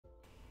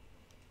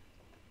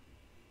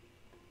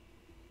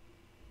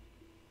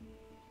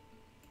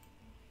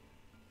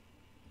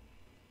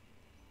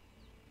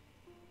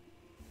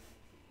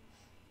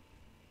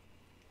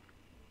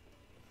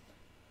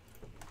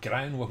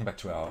G'day and welcome back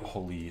to our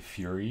Holy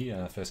Fury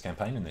first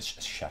campaign in this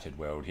shattered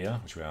world here,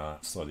 which we are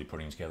slowly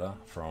putting together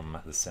from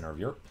the centre of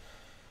Europe.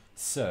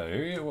 So,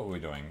 what were we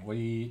doing?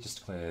 We just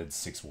declared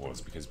 6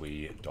 wars because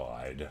we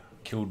died.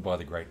 Killed by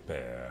the Great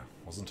Bear,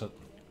 wasn't it?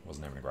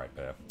 Wasn't even a Great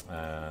Bear.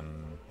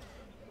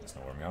 That's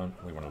not where I'm going.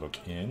 We want to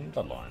look in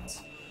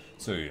Bloodlines.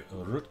 So,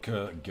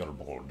 Rutger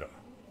Gerbold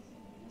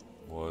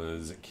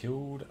was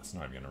killed. It's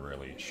not even going to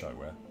really show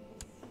where.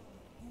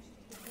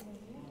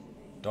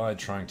 Died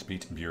trying to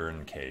beat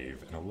Buren Cave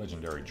in a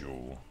legendary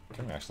duel.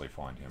 Can we actually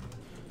find him?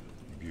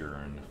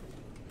 Buren.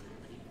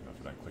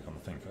 If I don't click on the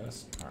thing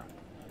first. Alright.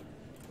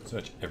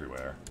 Search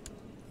everywhere.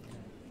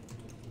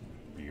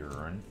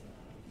 Buren.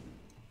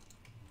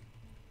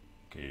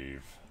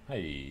 Cave.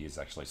 Hey, he's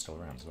actually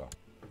still around as well.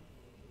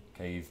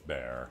 Cave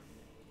Bear.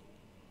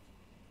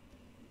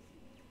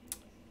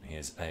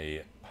 Here's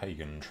a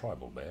pagan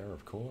tribal bear,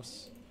 of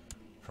course.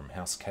 From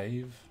House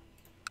Cave.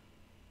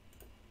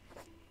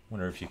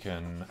 Wonder if you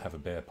can have a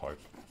bear pope,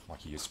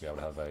 like you used to be able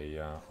to have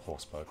a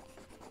horse pope.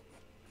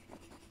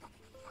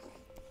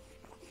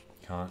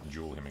 Can't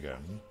duel him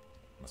again,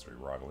 unless we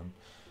rival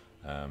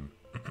him.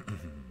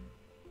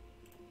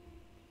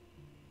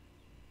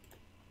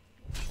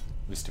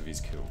 List of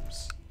his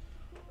kills.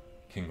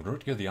 King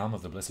Rutger, the Arm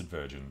of the Blessed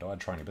Virgin,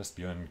 died trying to best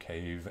Björn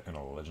Cave in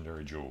a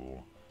legendary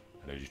duel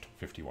at age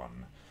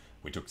 51.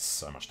 We took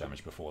so much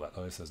damage before that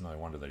though, so there's no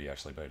wonder that he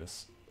actually beat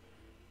us.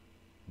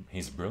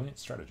 He's a brilliant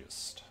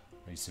strategist.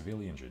 He's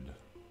severely injured.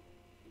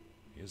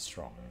 He is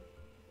strong.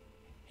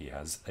 He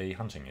has a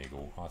hunting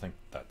eagle. I think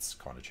that's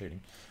kind of cheating.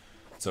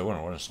 So what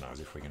I want to know is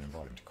if we can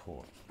invite him to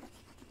court.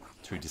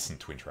 Too distant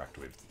to interact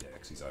with. Yeah,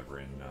 because he's over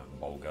in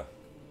Bolga.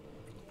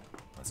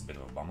 That's a bit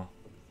of a bummer.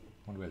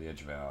 Wonder where the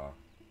edge of our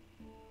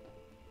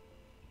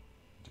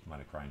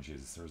diplomatic range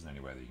is. There isn't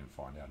anywhere that you can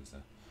find out, is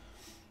there?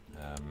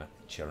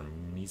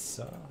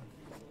 Chermisa.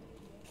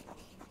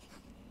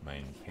 I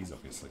mean, he's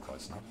obviously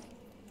close enough.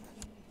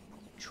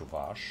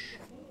 Chuvash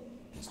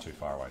is too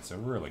far away, so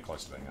we're really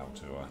close to being able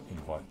to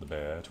invite the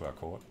bear to our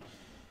court.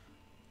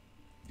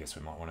 I guess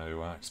we might want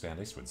to expand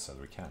eastwards so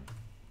that we can.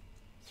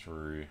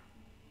 Through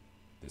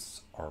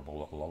this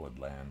horrible lollard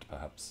land,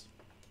 perhaps.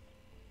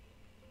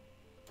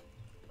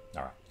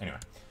 Alright, anyway,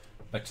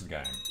 back to the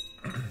game.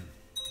 I'm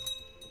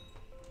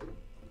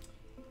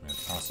going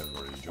to ask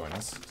everybody to join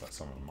us, so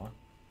some of them might.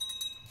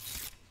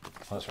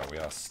 Oh, that's right, we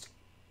asked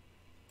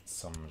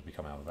some to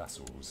become our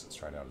vassals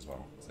straight out as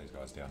well. It's these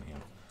guys down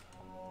here.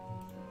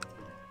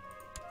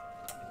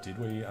 Did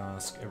we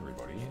ask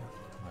everybody?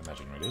 I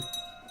imagine we did.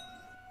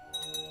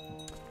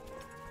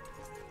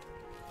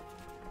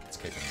 Let's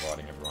keep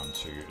inviting everyone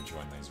to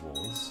join these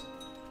wars.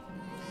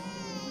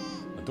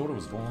 A daughter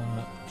was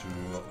born to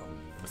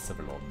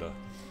Vsevolod,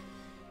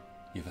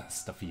 Iva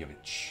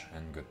Stafievich,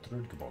 and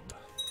Gertrude Gebod.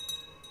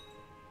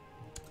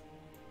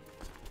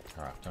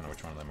 Alright, don't know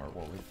which one of them we're at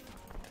war with.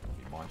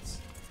 He might.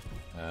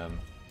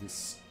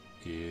 This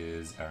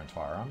is our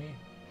entire army.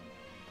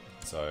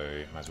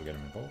 So, might as well get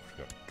him involved.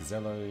 We've got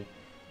Gazello,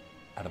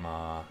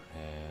 Adamar,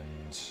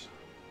 and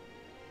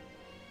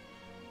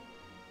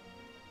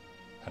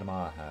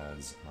Adamar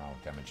has morale,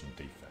 damage, and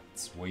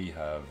defense. We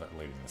have,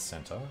 leading the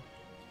centre,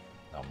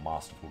 our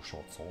masterful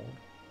short sword.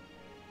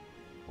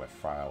 We're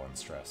frail and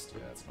stressed.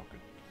 Yeah, it's not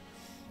good.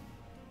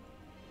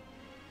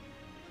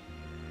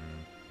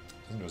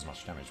 Doesn't do as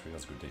much damage, but he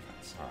does good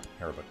defense. Alright,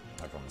 Herobot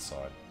over on the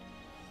side.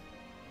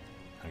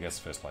 I guess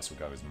first place we'll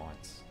go is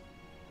Mites.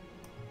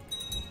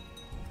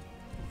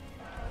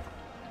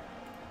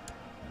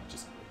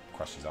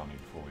 Crush his army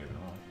before we even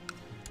arrive.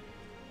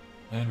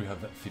 And we have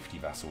 50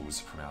 vassals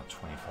from our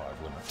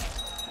 25 limit.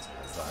 So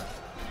there's that.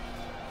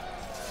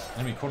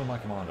 Enemy quarter my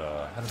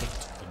commander, had a bit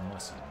of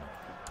mercy.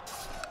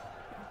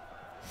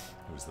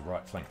 It was the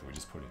right flank that we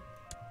just put in.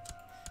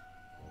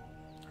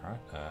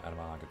 Alright,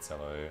 Adamar,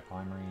 Gazzello,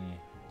 Imri,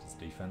 his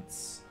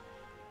defense.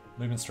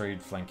 Movement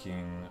speed,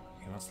 flanking.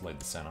 He wants to lead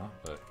the centre,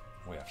 but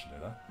we have to do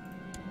that.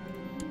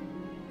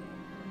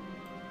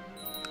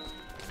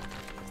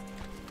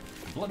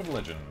 Blood of a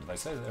legend. They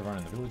say that everyone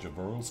in the village of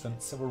Borul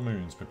spent several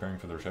moons preparing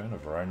for the return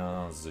of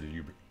Raina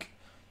Zelubik.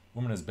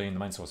 Woman has been the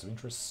main source of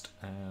interest,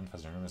 and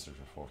has no message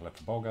before left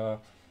for Bolga.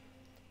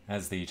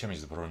 As the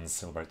champions of the Bruns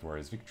celebrate the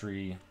warrior's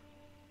victory,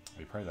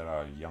 we pray that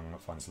our young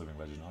finds living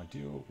legend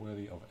ideal,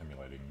 worthy of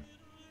emulating.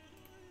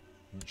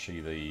 Isn't she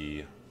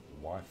the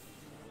wife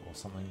or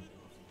something?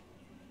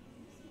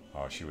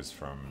 Oh, she was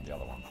from the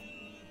other one.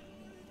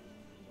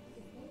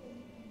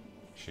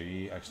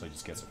 She actually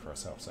just gets it for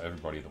herself, so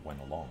everybody that went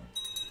along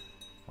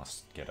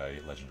must get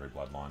a legendary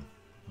bloodline,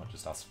 not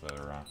just us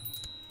for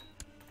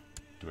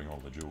doing all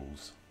the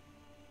duels.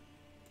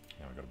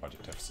 Yeah, we've got a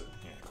budget deficit.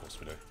 Yeah, of course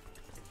we do.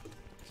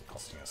 It's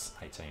costing us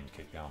 18 to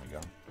keep the army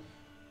going.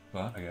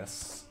 But I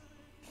guess,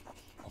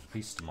 of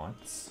peace to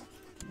Mites,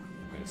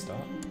 where to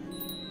start?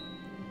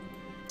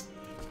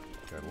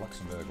 Go to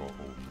Luxembourg or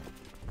Holden.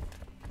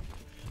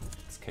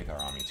 Let's keep our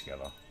army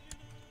together.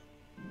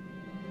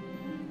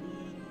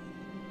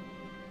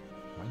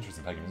 My interest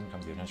in paganism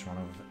comes to the attention of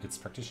one of its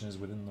practitioners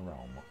within the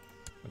realm.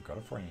 We've got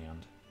a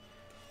friend.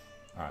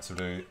 Alright, so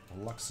we'll do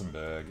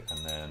Luxembourg,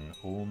 and then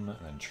Ulm, and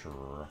then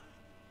Chur,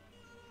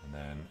 and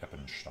then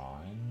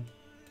Eppenstein.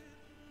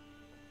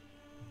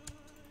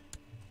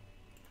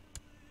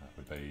 That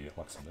would be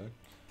Luxembourg.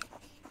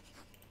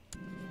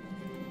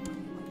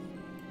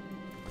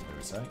 What do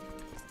we say?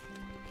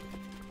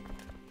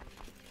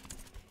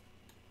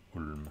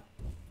 Ulm,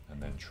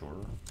 and then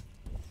Chur.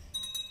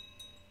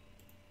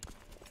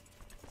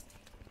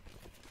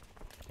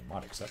 You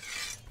might accept.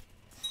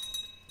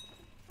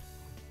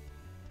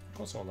 Of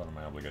course, I'll let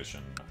my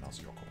obligation, and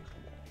also your call to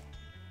war.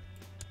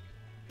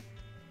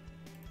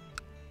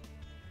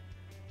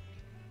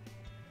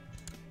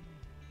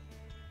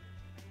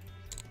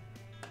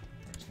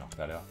 Just knock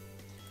that out.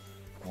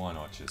 Why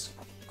not just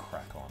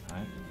crack on,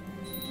 hey?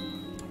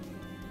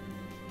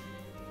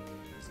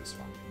 Where's this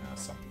one? No,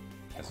 some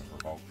peasant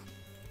revolt.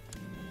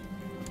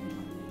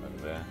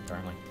 Over there,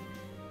 apparently.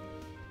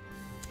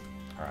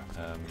 Alright,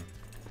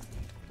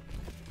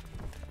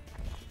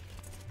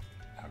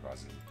 our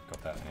guys have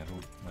got that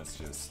handled. Let's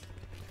just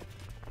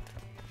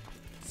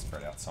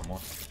spread out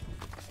somewhat.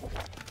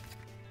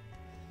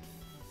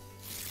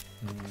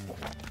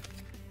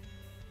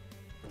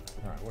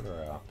 Alright, what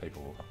are our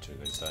people up to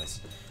these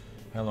days?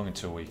 How long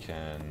until we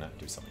can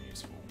do something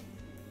useful?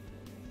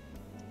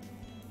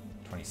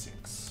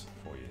 26,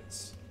 4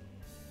 years.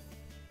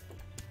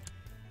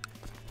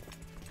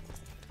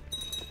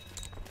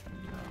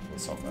 We'll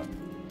solve that.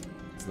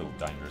 It's a little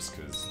dangerous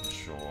because,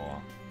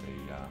 sure,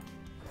 the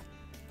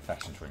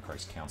faction to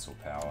increase council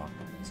power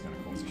is going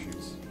to cause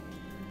issues.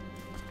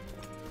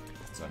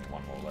 There's only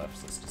one more left,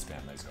 so let's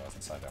disband these guys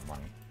and save our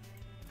money.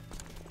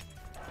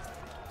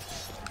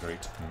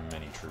 Great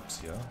many troops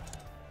here.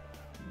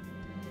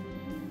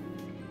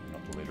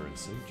 Not the leader of the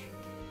siege.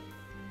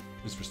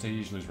 Lose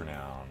prestige, lose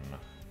renown.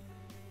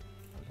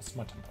 I lost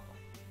my temper.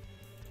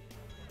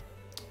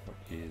 What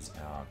is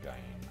our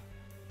gain?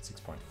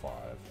 6.5.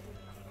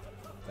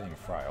 Being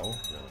frail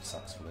really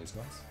sucks for these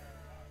guys.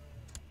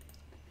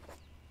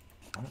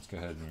 Let's go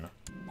ahead and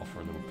offer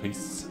a little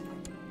peace.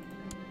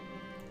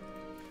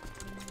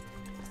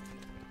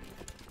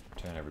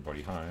 Turn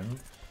everybody home.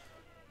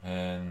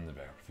 And they're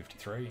back up to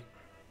 53.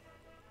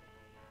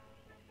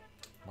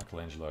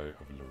 Michelangelo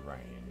of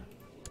Lorraine.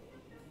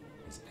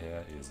 His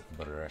heir is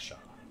Brescia.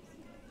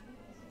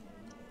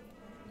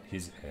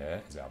 His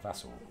heir is our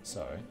vassal,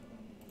 so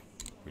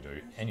if we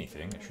do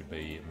anything, it should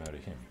be murder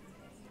him.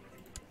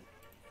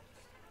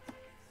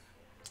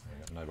 We've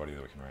got nobody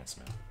that we can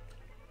ransom out.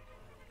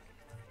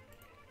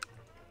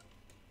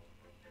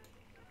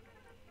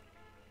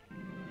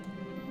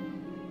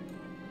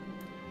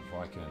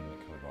 Viking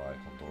covered by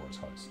Hondora's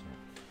host.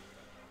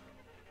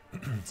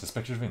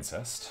 Suspected of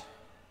incest.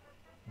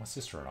 My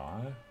sister and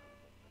I.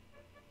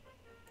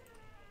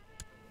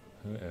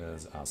 Who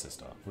is our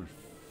sister? No.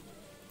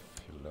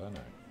 Where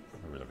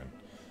are we looking?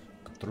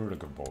 Gertrude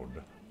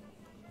Gerbod.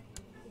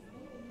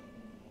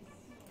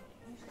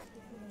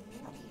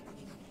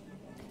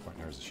 Point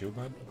there is a shield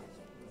mode?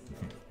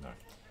 No.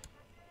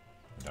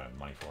 We don't have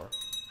money for it.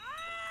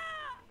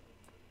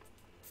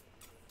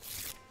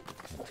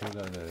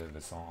 Matilda de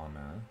Vincent en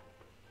main.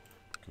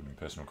 Good in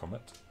personal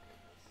combat.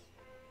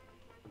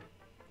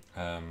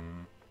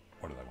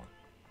 What do they want?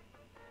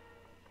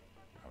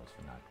 That was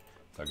for no.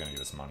 If they're going to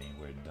give us money,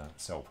 we'd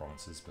sell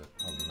provinces, but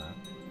other than that,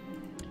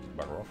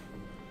 bugger off.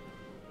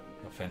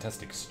 Got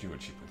fantastic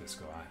stewardship with this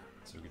guy,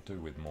 so we could do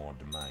with more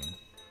domain.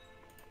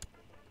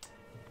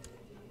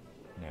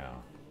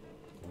 Now,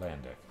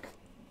 Landic.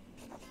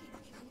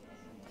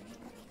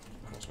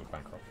 Of course, we're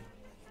bankrupt.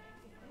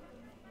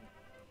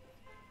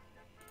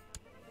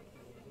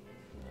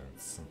 And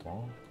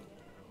Saint-Ouen.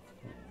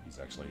 He's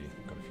actually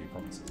got a few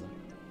provinces there.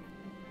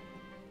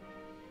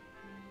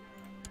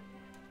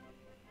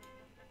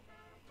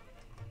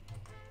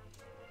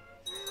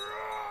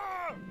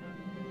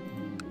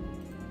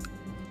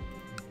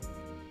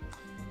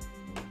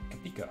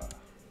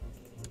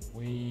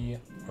 We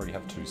already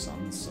have 2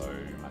 sons, so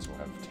we might as well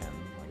have 10,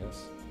 I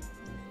guess.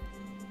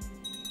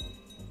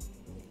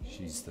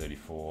 She's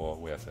 34,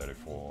 we're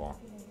 34.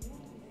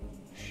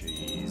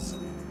 She's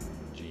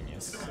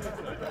genius.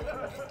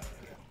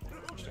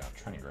 Which our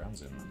training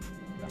grounds in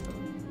Bamberg.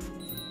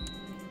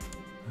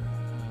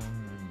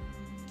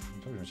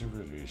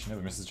 She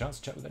never misses a chance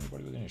to chat with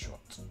anybody with any shot.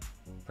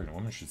 Pregnant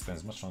woman should spend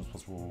as much time as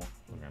possible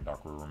living in a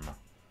dark room.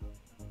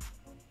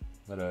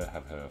 Let her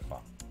have her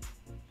fun.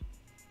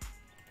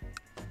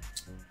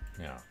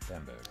 Now,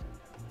 Bamberg.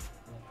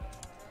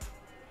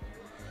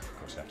 Of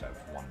course, you have to have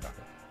 1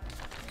 bucket.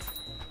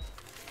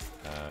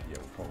 Yeah,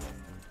 we'll probably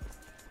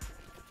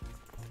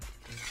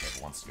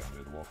whoever wants to go and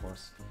do the war for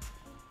us.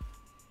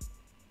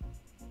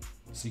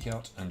 Seek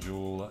out and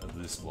duel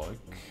this bloke.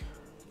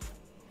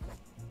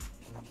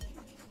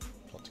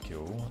 Plot to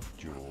kill,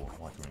 duel,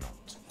 why can we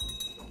not?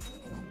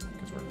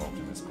 Because we're involved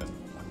in this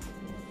peasant plan.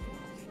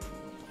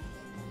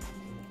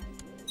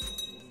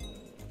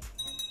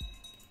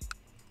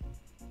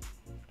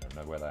 Don't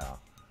know where they are.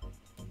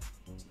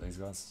 Is it these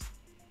guys?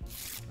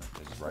 No,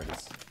 they're just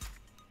raiders.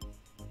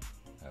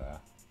 There they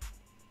are.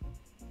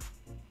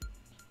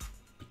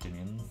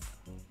 Bitinians.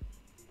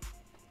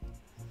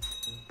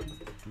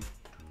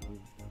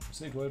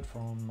 Received word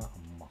from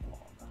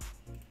Moklog.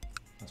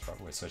 That's right,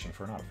 we're searching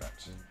for an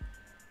artifact.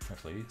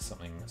 Hopefully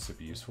something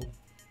super useful.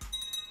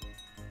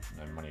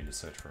 No money to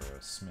search for a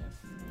smith.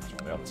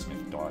 Actually, the other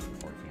smith died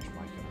before he finished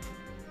making it.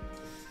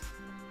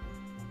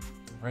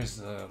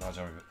 Raised a large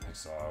army of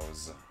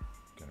exiles.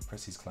 Going to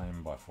press his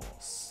claim by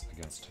force.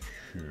 Against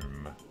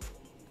whom?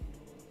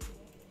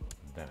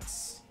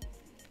 Venice.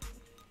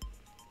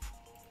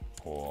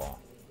 Or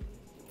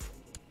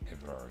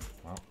Evro.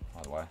 Well,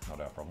 either way,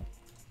 not our problem.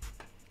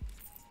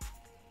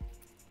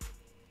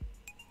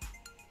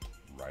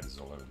 Raiders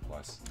all over the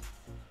place.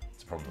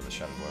 It's a problem with the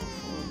Shattered World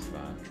full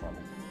of trouble.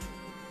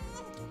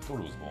 Thought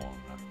it was born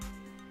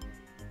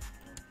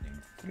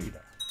in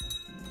Frida.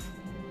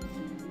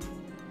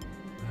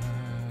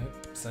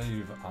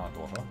 Save our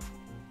daughter.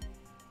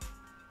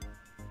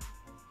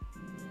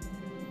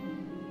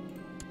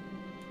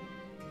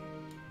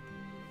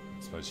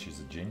 I suppose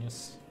she's a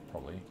genius,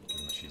 probably,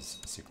 given that she's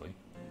sickly.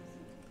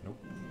 Nope.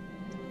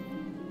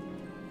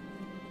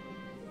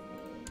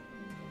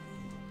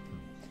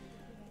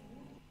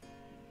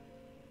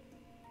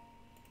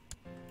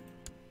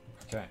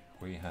 Okay,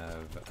 we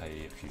have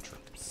a few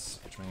troops,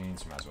 which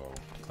means we might as well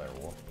declare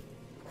war.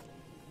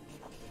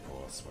 Of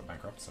course, we're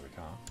bankrupt, so we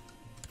can't.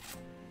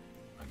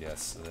 I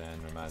guess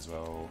then we might as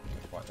well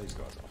fight these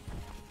guys off.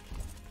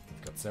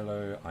 We've got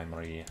Zello,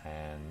 Aimri,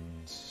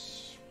 and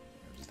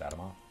just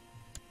Adamar.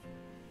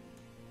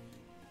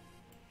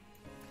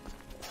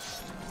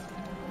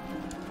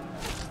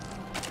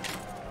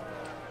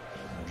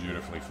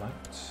 Beautifully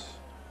flanked.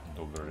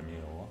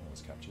 Dobremil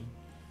was captured.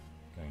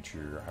 Going to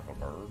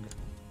Havelberg.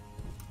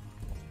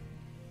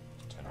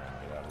 Turn around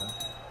and get out of there.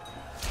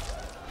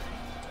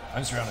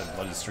 I'm surrounded,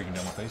 blood is streaking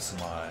down my face,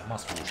 and my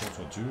masterful short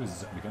sword too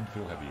has begun to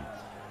feel heavy.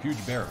 A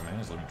huge bear of a man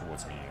is looking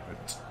towards me,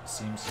 but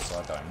seems to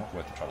decide that I'm not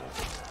worth the trouble.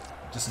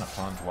 Just enough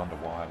time to wonder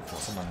why before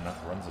someone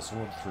runs a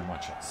sword through my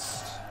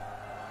chest.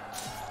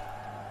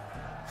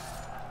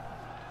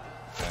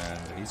 And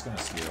he's going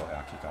to steal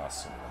our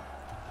kick-ass sword.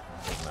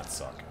 Doesn't that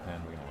suck?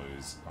 And we're going to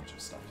lose a bunch of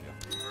stuff here.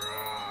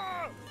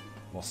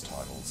 Lost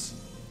titles.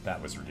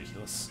 That was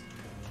ridiculous.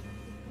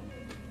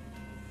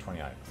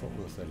 28. I thought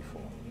we were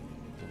 34.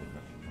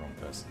 Wrong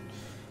person.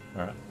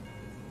 Alright.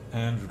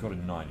 And we've got a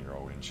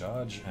 9-year-old in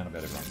charge, and I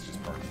bet everyone's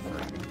just broken through.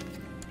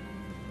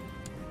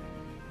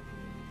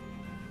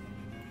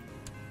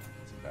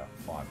 It's about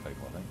 5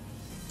 people, I think.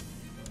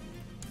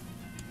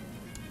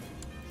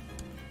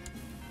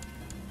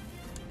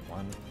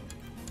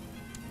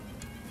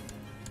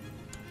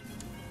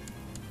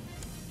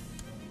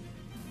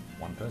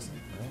 One person,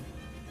 really?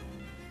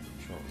 I'm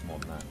sure it was more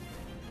than that.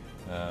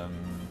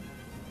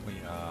 We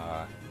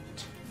are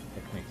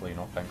technically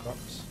not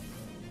bankrupt.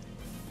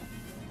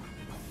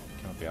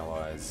 Cannot be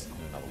allies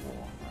in another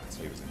war. Right,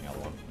 so he was in the other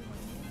one.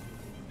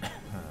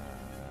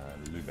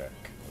 Lubeck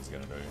was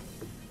going to do.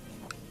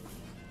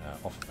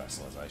 Offer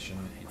vassalization.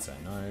 He'd say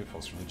no.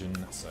 False religion.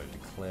 So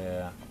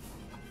declare.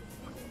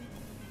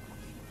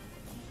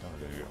 Don't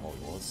want to do holy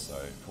wars. So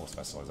forced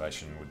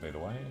vassalization would be the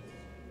way.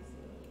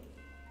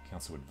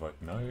 Council would vote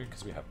no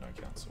because we have no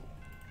council.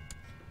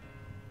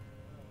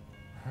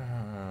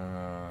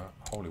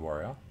 Holy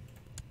warrior.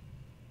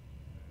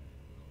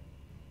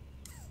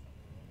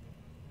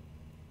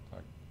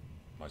 Like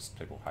most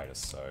people hate us,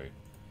 so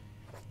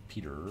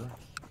Peter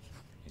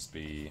needs to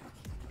be.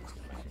 Let's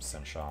make him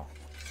seneschal.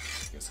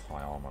 I guess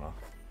high almoner.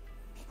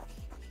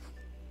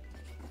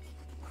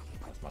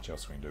 Not much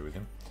else we can do with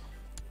him.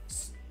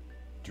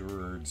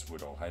 Stewards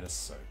would all hate us,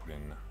 so put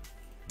in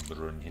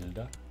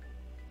Brunhilde.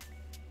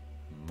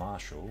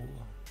 Marshal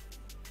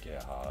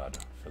Gerhard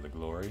for the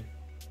glory.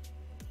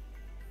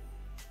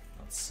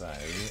 Let's say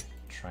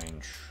train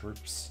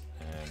troops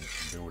and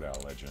build our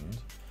legend.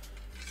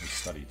 We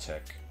study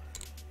tech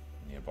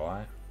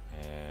nearby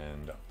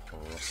and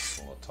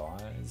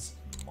proselytize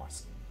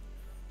Meissen.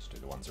 Let's do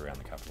the ones around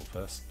the capital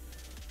first.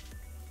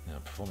 Now,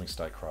 performing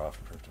statecraft,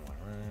 improved.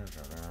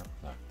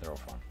 No, they're all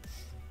fine.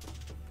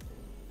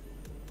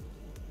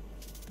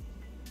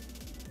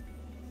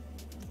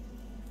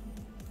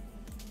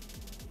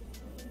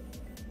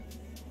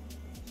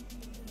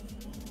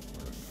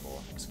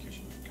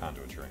 Can't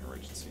do it during a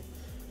regency.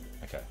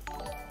 Okay.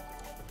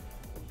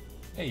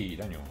 Hey,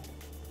 Daniel.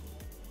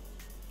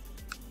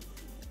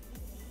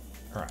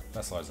 Alright,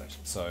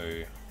 vassalization.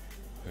 So,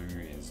 who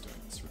is doing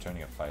this?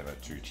 Returning a favour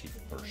to Chief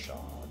Burchard.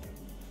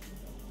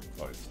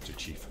 Both to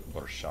Chief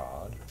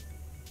Burchard.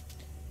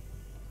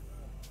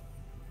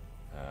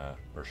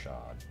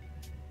 Burchard.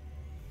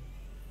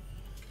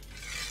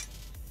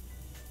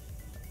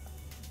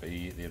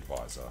 Be the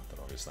advisor that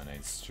obviously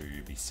needs to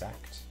be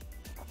sacked.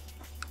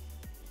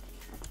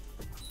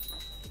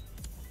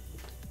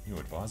 New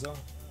advisor,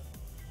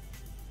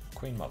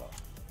 Queen Mother,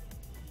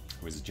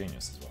 who is a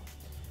genius as well.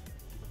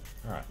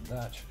 Alright,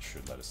 that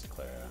should let us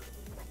declare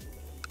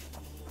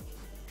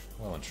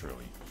well and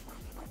truly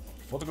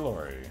for the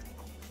glory.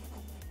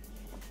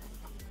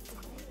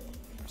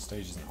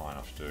 Prestige isn't high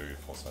enough to do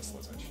forced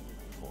vassalization,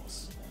 of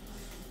course.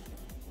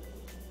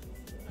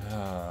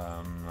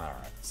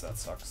 Alright, so that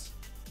sucks.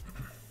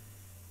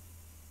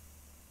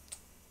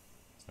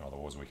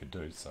 wars we could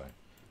do, so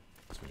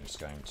we're just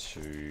going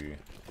to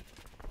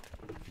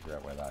figure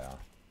out where they are.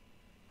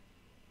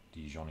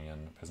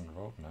 Dijonian Peasant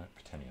Revolt? No,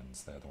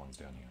 Petenians, they're the ones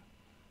down here.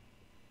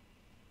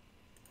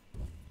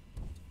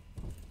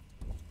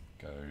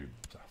 Go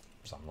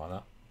something like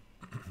that.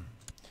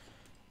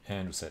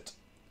 And we'll set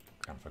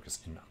ground focus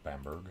in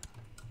Bamberg.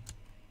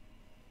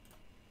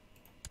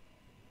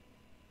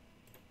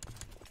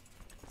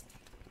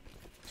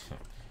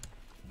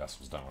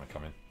 Vassals don't want to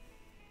come in.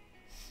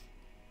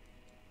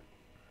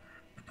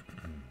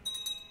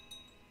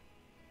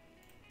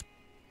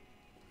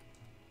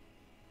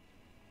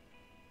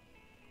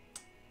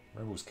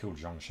 Rebels killed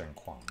Zhang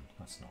Shengquan.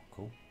 That's not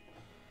cool.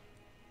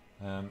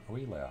 Are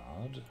we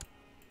allowed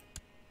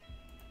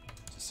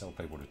to sell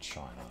people to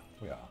China?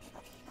 We are.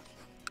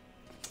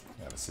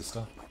 We have a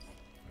sister,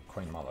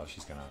 Queen Mother.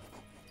 She's gonna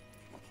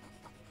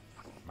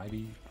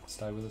maybe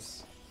stay with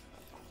us.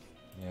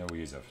 Yeah, we'll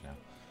use her for now.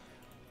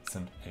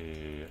 Send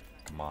a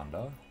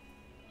commander.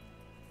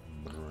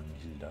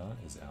 Brunhilda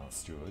is our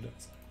steward.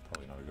 It's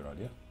probably not a good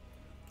idea.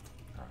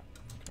 Alright,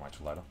 we can wait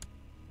till later.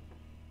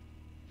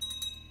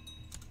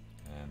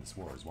 And this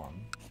war is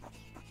won.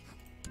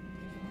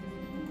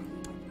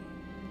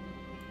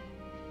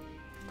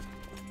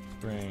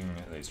 Bring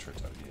these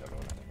troops over here, but I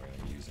don't think we're going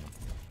to be using them.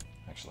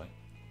 Actually,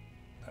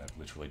 they have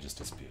literally just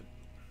disappeared.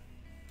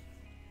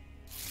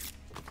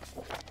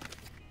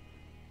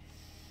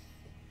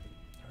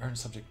 Our own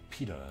subject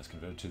Peter is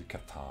converted to the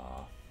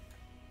Qatar.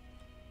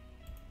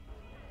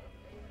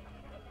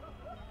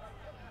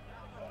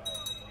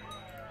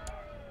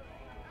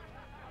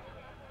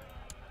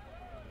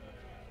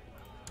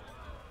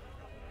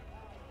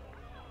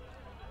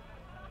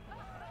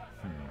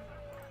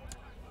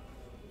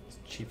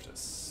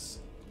 Chiefess.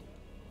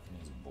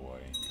 He's a boy.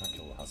 Can't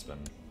kill the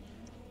husband.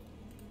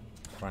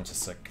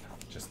 Frantisek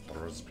just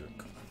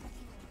Brosbuk.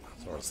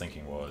 So what I was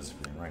thinking was, if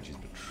we can arrange his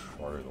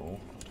betrothal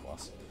to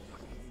us,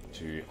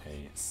 to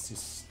a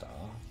sister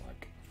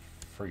like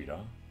Frida.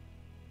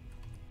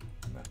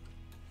 And that,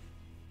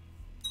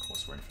 of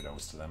course, we're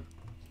infidels to them.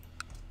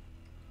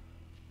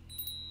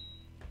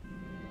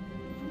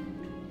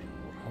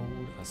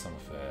 Hold a summer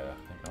fair. I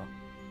think not.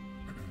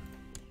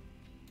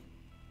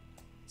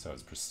 So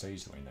it's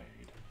prestige that we need.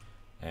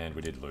 And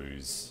we did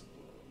lose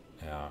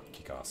our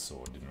kick-ass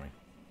sword, didn't we?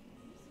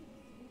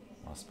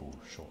 Masterful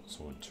short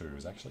sword 2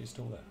 is actually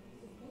still there.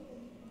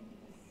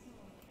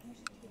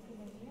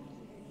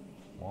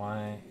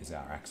 Why is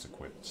our axe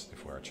equipped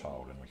if we're a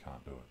child and we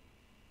can't do it?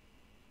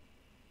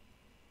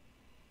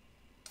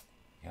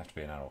 You have to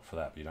be an adult for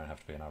that, but you don't have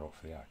to be an adult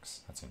for the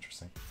axe. That's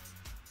interesting.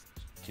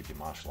 Keep your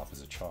martial up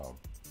as a child.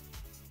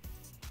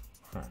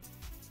 Huh.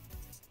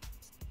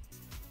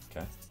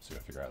 Okay, so we've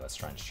got to figure out that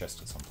strange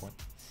chest at some point.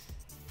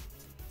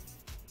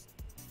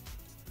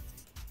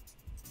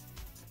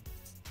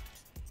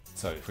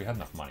 So if we had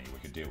enough money, we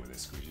could deal with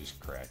this. We could just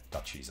create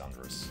duchies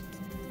under us.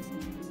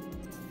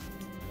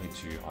 We need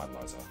to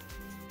idolize her.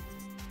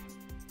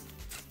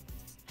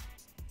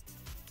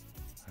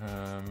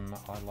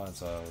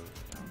 Idolizer,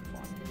 yeah,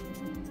 fine.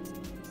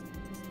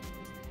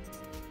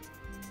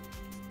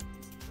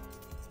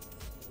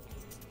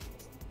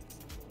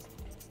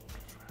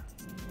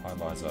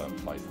 Idolizer,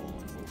 playful,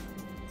 and willful.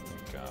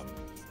 I think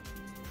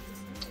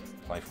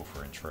playful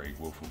for intrigue,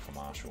 willful for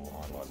martial,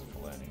 idolizer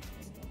for learning.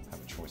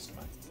 Have a choice to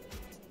make.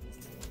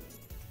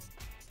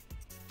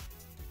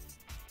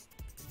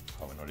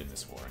 Oh, we're not in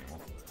this war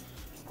anymore.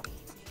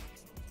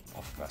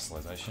 Off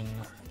vassalization.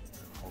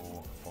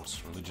 Whole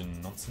false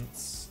religion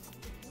nonsense.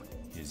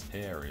 His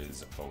heir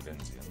is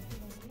Valdensian.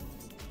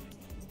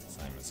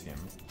 Same as him.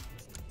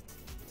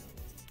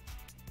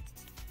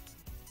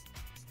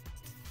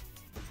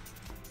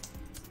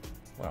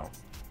 Well.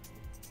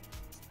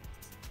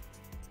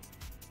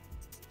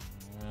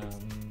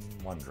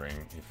 Wondering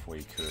if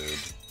we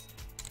could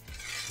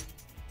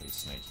be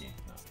sneaky.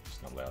 No,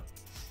 it's not allowed.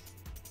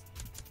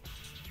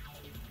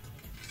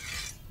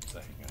 So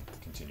you can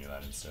continue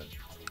that instead.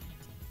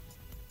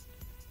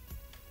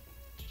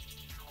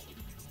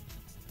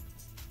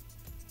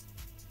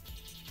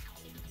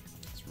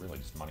 It's really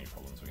just money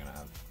problems we're going to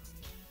have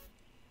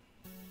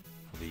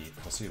for the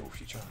foreseeable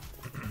future.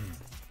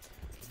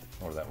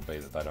 Or that will be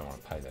that they don't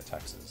want to pay their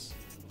taxes.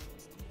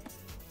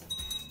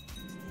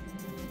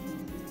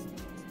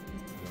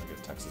 We're going to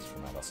get taxes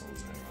from our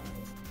vassals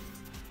anyway.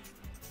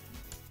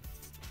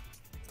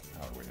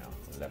 How are we now?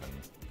 11.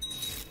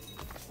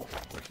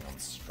 Working on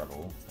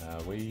struggle.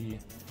 We're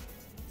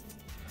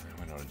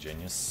not a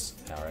genius.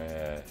 Our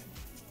heir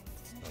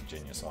not a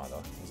genius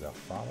either. Was our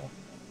father?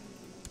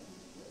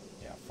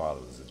 Yeah, our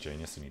father was a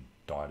genius and he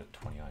died at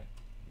 28.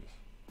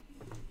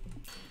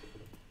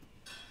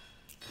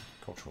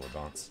 Cultural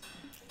advance.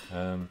 You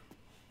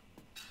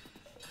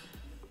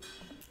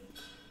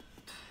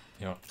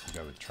know what?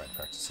 We'll go with trade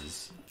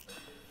practices.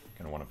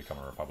 Going to want to become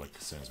a republic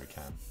as soon as we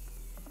can.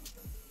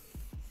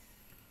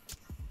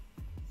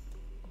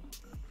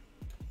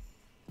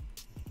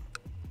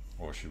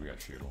 Or should we go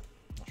feudal?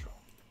 Not sure.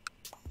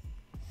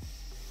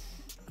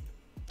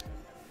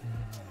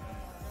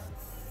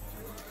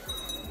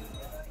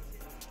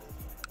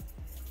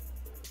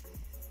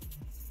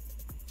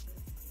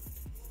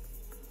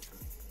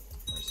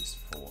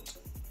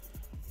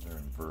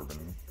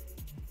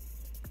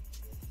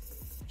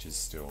 is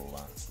still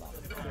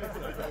Slavic.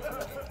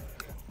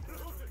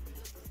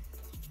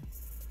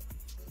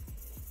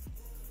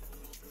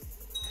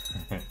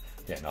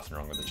 Yeah, nothing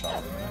wrong with the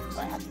child in the next.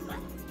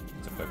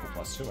 It's a purple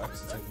plus 2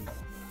 X, it's even better.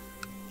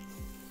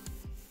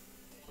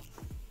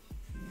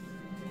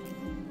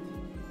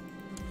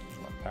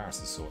 Like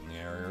Paris is sorting the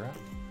area out.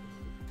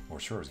 Well,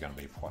 sure it was going to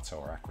be Poitou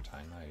or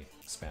Aquitaine, they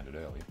expanded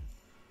earlier.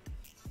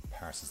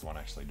 Paris is the one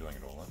actually doing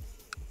it all though.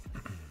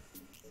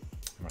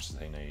 How much does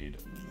he need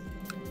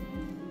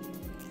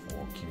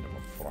for Kingdom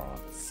of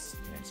France?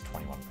 He needs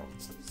 21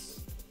 provinces.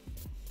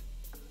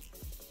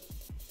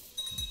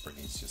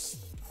 Brittany's just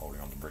holding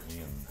on to Brittany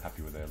and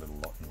happy with their little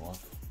lot in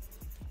life.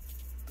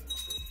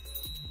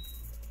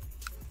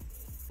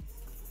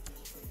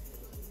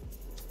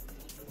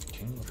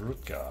 King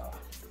Rutger.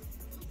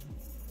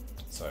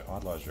 So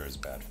Idolizer is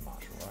bad for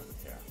martial, right?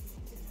 Yeah.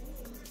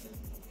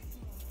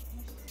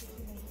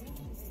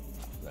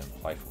 Then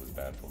Playful is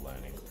bad for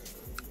learning.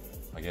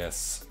 I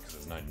guess, because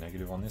there's no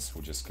negative on this,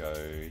 we'll just go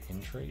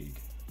Intrigue.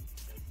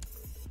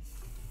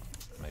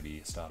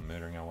 Maybe start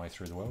murdering our way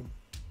through the world.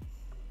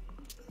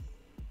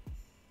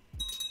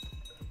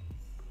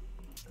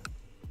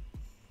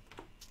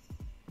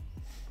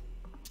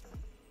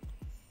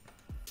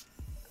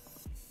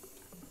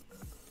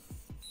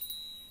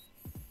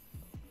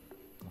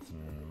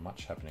 Nothing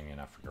much happening in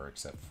Africa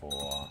except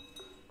for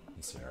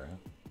this area.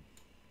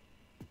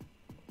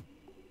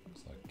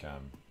 It's like,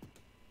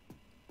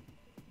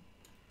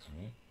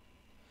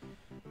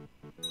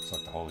 Looks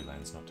like the Holy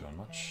Land's not doing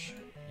much.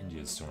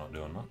 India's still not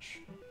doing much.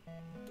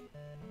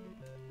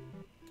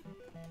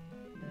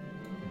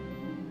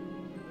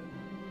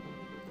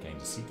 Gain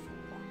Deceitful.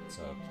 It's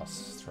a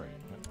 +3.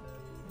 Yep.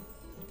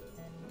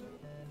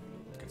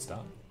 Good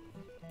start.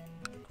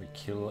 We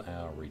kill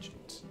our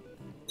Regent.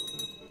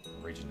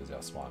 The Regent is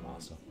our Spy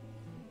Master.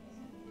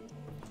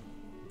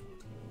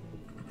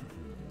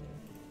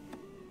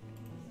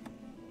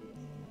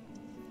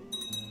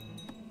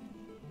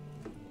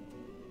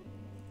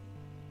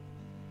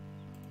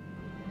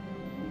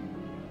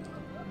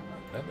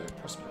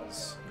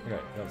 Prospers. Okay,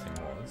 the other thing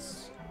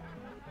was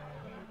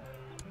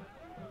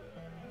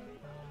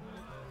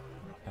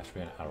have to be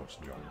an adult to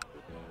join.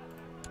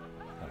 Yeah.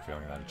 I had a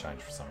feeling that'd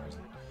change for some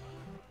reason.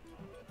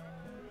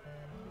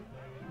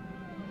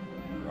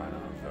 Rhino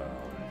of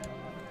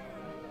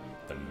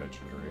the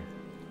legendary.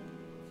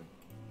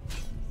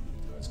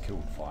 It's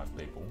killed 5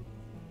 people.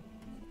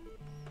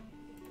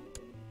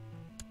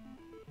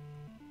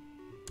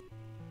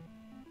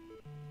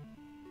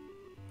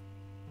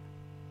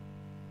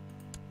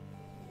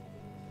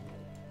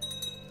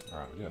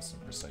 Alright, we do have some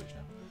prestige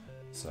now.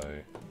 So,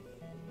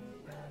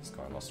 this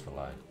guy lost for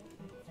lay.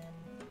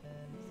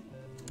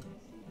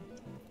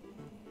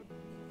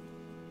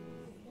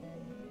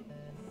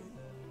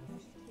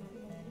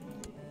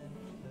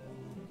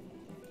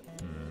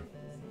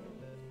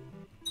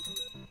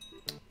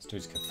 This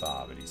dude's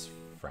Cathar, but he's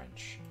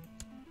French.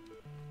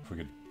 If we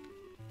could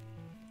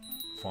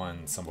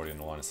find somebody in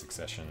the line of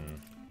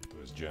succession that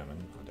was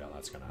German, I doubt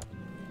that's going to happen.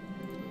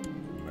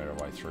 We made our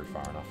way through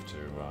far enough to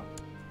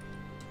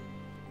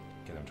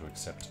get them to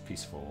accept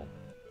peaceful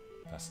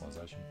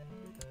vassalization.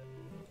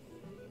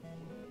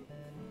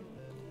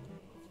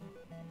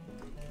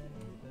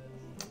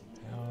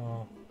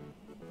 How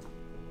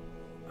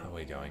are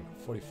we going?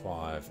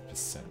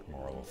 45%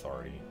 moral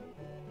authority.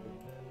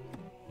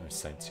 No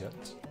saints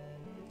yet.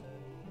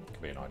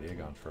 Could be an idea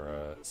going for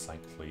a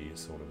saintly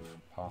sort of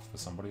path for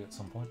somebody at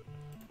some point.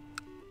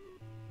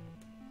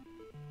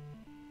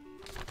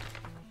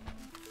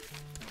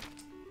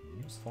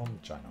 News from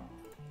China.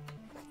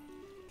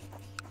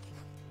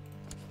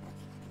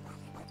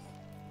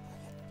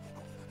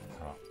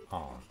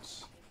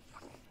 Aunt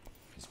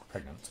is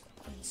pregnant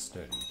and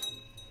sturdy.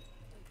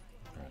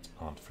 Right,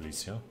 Aunt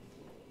Felicia.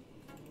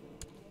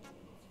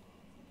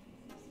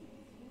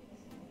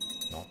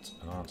 Not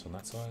an aunt on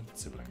that side.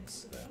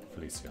 Siblings there.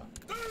 Felicia.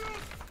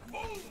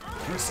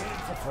 Crusade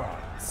for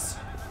France.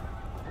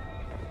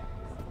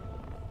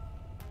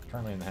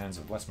 Currently in the hands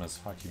of blasphemous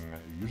hiking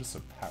Eudes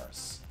of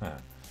Paris.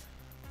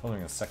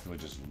 Following the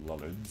sacrilegious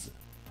lollards.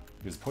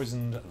 It has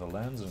poisoned the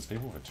lands and its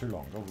people for too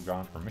long. God will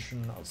grant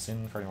remission of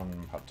sin for anyone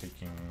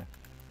partaking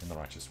in the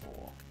righteous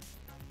war.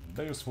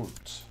 Deus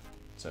Vult.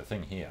 So the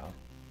thing here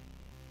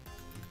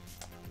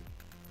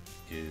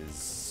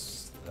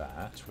is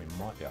that we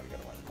might be able to get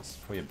away with this.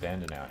 If we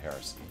abandon our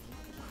heresy,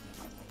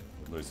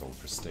 we'll lose all the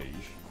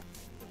prestige.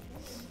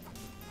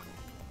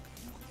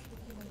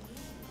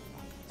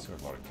 So we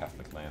have a lot of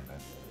Catholic land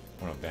there.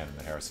 I want to abandon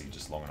the heresy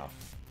just long enough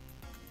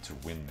to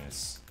win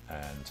this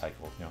and take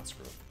all. No,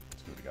 screw it.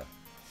 It's good to go.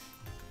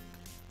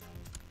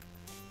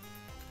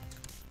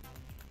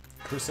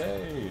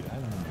 Crusade!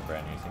 And a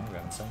brand new thing we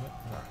haven't seen yet.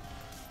 Alright.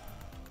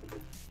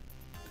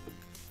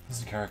 This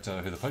is a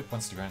character who the Pope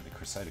wants to grant the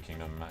Crusader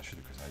Kingdom should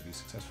the Crusade be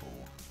successful.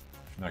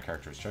 If no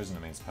character is chosen,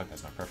 it means the Pope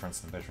has no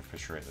preference, and the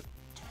beneficiary at the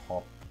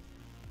top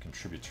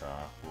contributor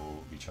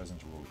will be chosen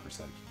to rule the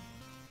Crusader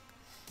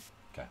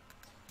Kingdom.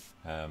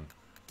 Okay.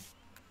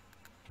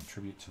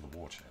 Contribute to the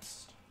war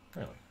chest.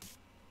 Really?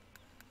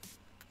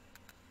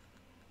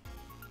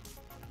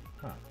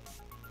 Huh.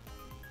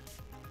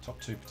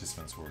 Top 2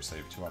 participants will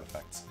receive 2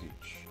 artifacts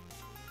each.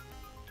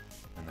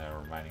 And their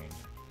remaining...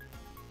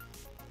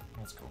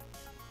 That's cool.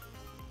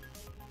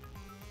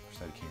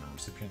 Crusader Kingdom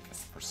recipient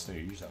gets the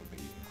prestige, that would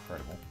be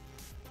incredible.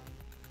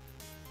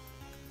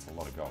 It's a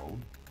lot of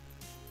gold.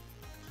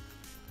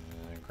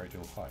 And a great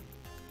deal of height.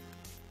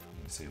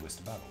 You can see a list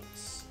of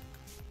battles.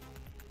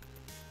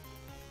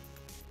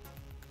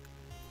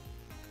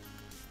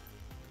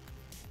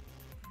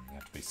 You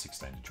have to be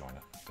 16 to join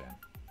it. Damn.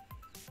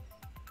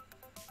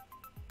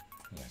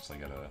 You actually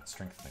get a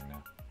strength thing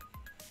now.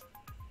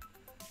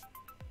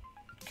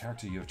 The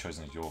character you have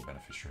chosen as your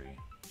beneficiary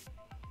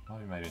might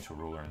be made into a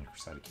ruler in the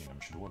Crusader Kingdom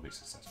should the war be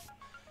successful.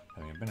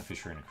 Having a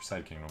beneficiary in the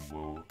Crusader Kingdom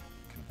will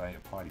convey a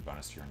piety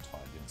bonus to your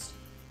entire dynasty.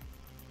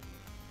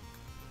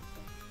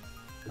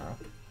 Alright.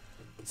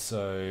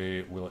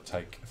 So, will it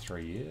take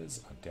 3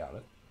 years? I doubt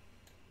it.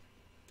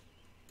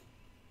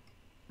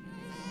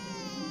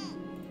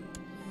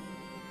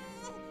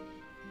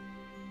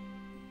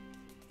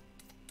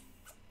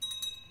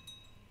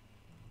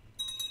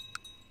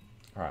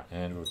 Alright,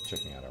 and we're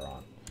checking out our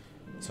aunt.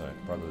 So,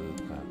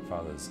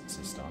 father's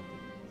sister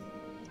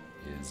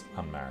is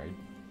unmarried.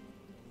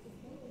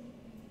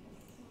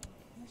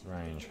 Let's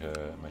arrange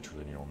her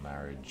matrilineal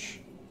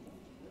marriage.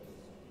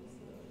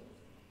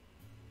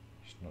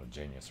 She's not a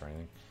genius or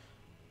anything.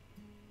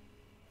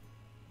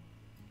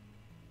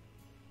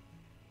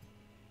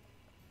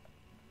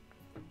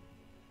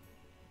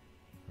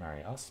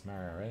 Marry us,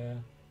 marry our heir. Do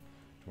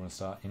you want to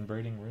start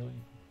inbreeding,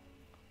 really?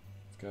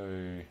 Let's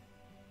go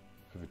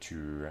over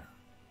to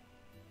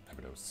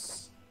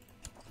Abydos.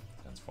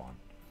 Sounds fine.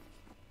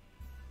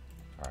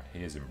 Alright,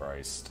 he is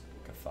embraced.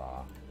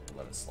 Cathar,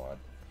 let it slide.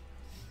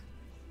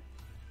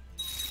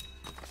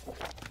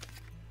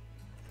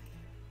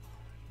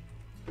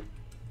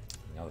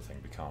 The other thing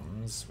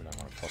becomes, we don't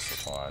want to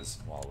proselytize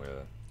while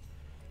we're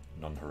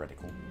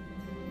non-heretical.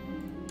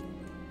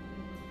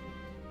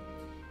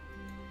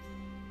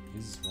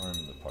 Is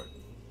Rome the Pope?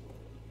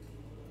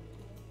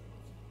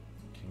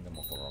 Kingdom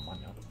of the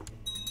Romagna.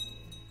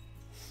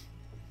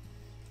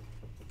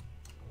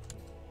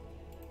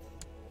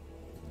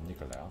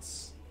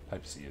 Nicolaus.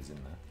 Papacy is in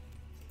there.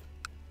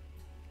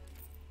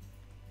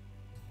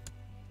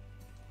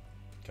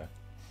 Okay.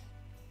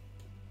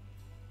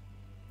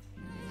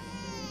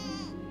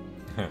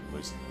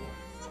 Losing the war.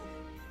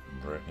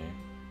 Brittany.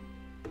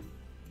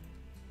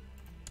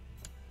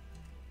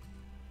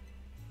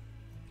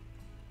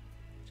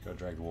 Just gotta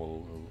drag the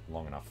war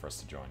long enough for us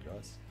to join,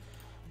 guys.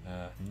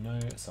 No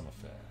summer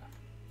fair.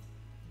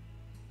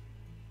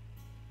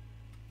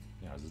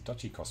 Now, does the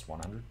duchy cost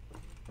 100?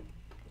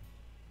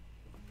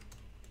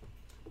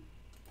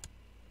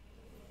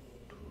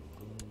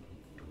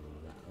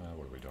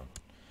 What are we doing?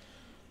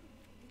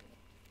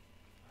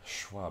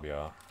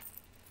 Schwabia.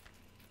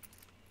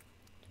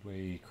 Did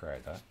we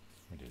create that?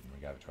 We did, and we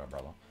gave it to our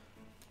brother.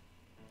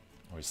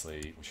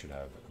 Obviously, we should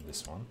have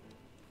this one.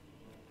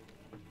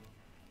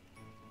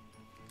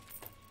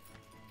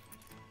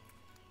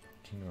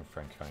 Kingdom of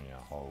Franconia,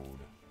 hold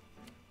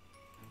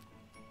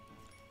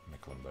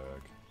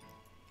Mecklenburg.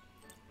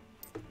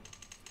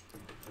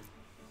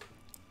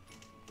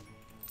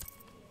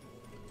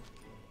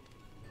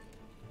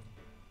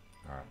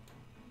 Alright.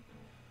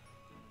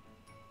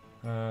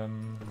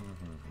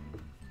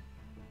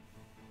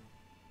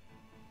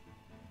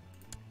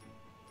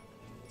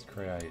 Let's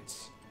create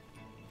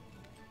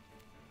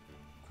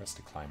quest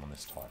a claim on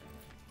this title.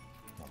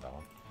 Not that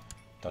one.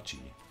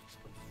 Duchy.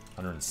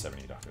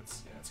 170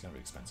 ducats. Yeah, it's going to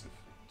be expensive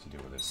to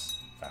deal with this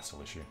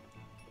vassal issue.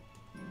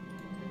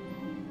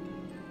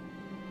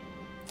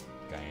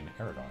 Gain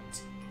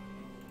erudites.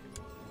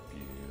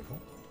 Beautiful.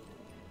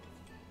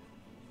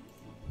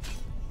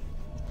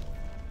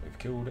 We've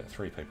killed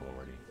 3 people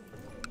already,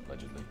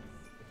 allegedly.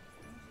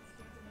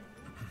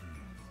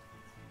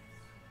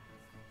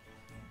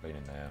 Been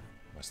in there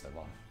most of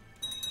their life.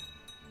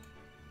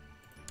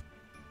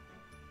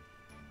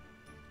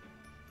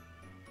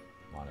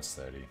 Minus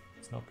 30.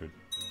 It's not good.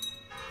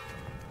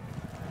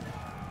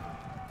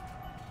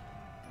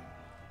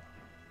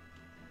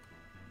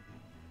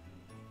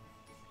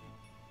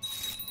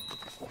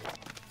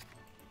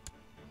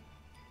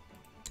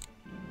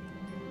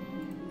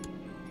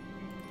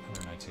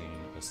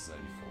 Versus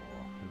 84.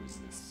 Who is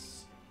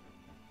this?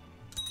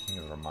 King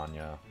of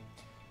Romagna,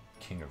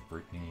 King of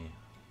Brittany.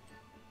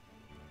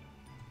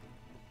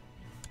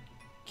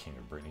 King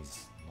of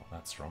Brittany's not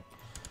that strong.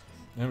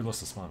 And we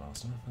lost the Smart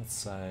Master. Let's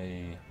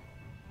say,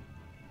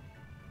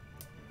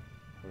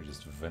 or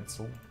just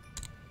Wenzel,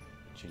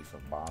 Chief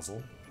of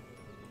Basel.